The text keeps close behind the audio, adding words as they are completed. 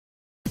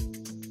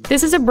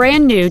This is a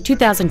brand new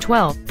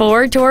 2012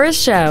 Ford Taurus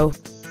SHO.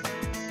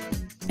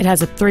 It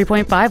has a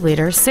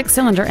 3.5-liter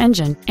 6-cylinder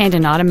engine and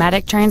an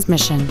automatic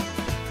transmission.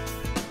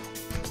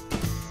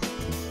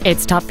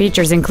 Its top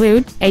features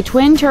include a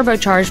twin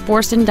turbocharged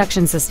forced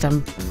induction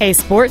system, a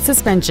sport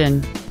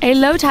suspension, a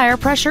low tire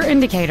pressure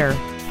indicator,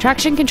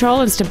 traction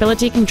control and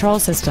stability control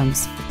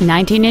systems,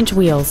 19-inch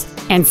wheels,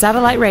 and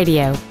satellite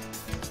radio.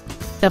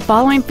 The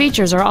following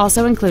features are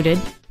also included: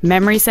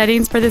 memory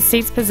settings for the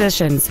seat's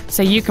positions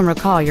so you can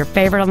recall your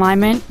favorite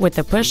alignment with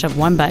the push of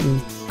one button,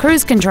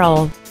 cruise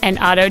control, an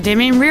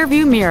auto-dimming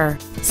rear-view mirror,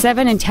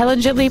 7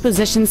 intelligently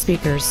positioned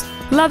speakers,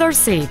 leather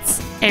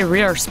seats, a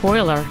rear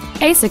spoiler,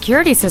 a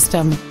security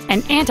system,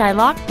 an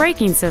anti-lock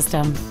braking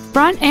system,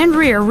 front and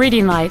rear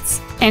reading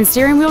lights, and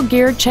steering wheel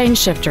geared change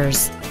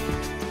shifters.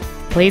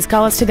 Please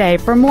call us today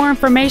for more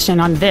information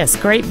on this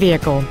great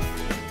vehicle.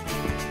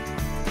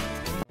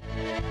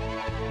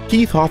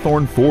 Keith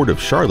Hawthorne Ford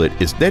of Charlotte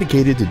is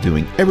dedicated to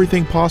doing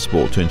everything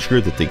possible to ensure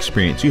that the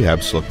experience you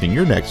have selecting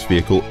your next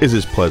vehicle is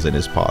as pleasant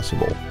as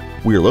possible.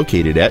 We are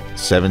located at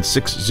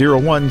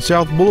 7601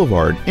 South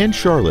Boulevard in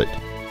Charlotte.